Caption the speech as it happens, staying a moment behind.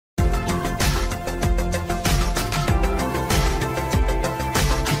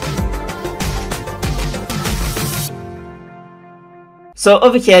So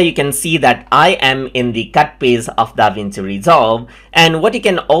over here you can see that I am in the cut phase of Davinci Resolve, and what you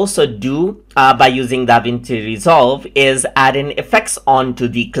can also do by using Davinci Resolve is add in effects onto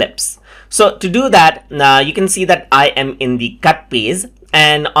the clips. So to do that, you can see that I am in the cut phase,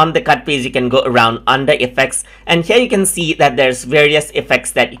 and on the cut phase you can go around under effects, and here you can see that there's various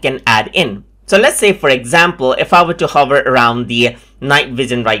effects that you can add in. So let's say, for example, if I were to hover around the night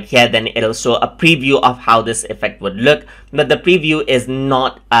vision right here, then it'll show a preview of how this effect would look, but the preview is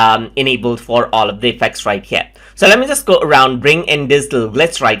not enabled for all of the effects right here. So let me just go around, bring in digital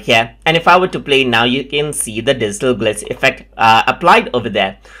glitch right here, and if I were to play now, you can see the digital glitch effect applied over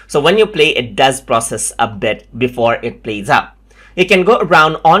there. So when you play, it does process a bit before it plays up. You can go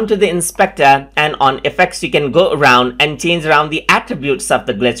around onto the inspector, and on effects you can go around and change around the attributes of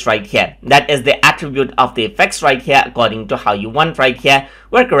the glitch right here. That is the attribute of the effects right here according to how you want right here.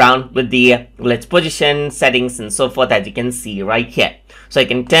 Work around with the glitch position, settings and so forth, as you can see right here. So you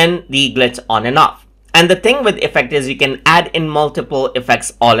can turn the glitch on and off. And the thing with effect is you can add in multiple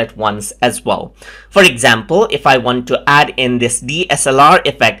effects all at once as well. For example, if I want to add in this DSLR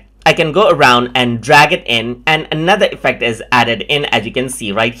effect, I can go around and drag it in, and another effect is added in, as you can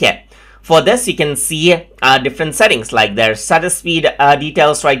see right here. For this, you can see different settings, like there's shutter speed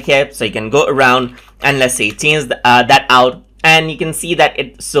details right here. So you can go around and let's say change that out, and you can see that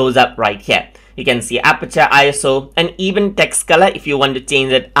it shows up right here. You can see aperture, ISO, and even text color. If you want to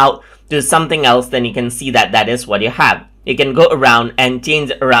change it out to something else, then you can see that that is what you have. You can go around and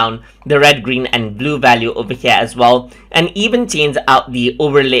change around the red, green, and blue value over here as well, and even change out the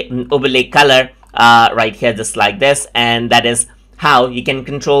overlay color right here, just like this. And that is how you can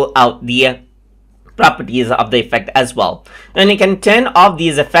control out the properties of the effect as well. And you can turn off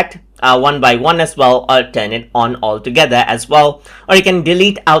these effects one by one as well, or turn it on altogether as well, or you can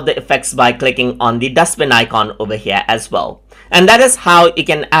delete out the effects by clicking on the dustbin icon over here as well. And that is how you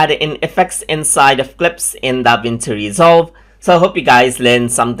can add in effects inside of clips in Davinci Resolve. So I hope you guys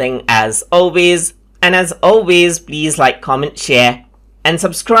learned something as always, and as always, please like, comment, share and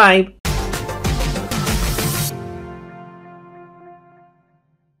subscribe.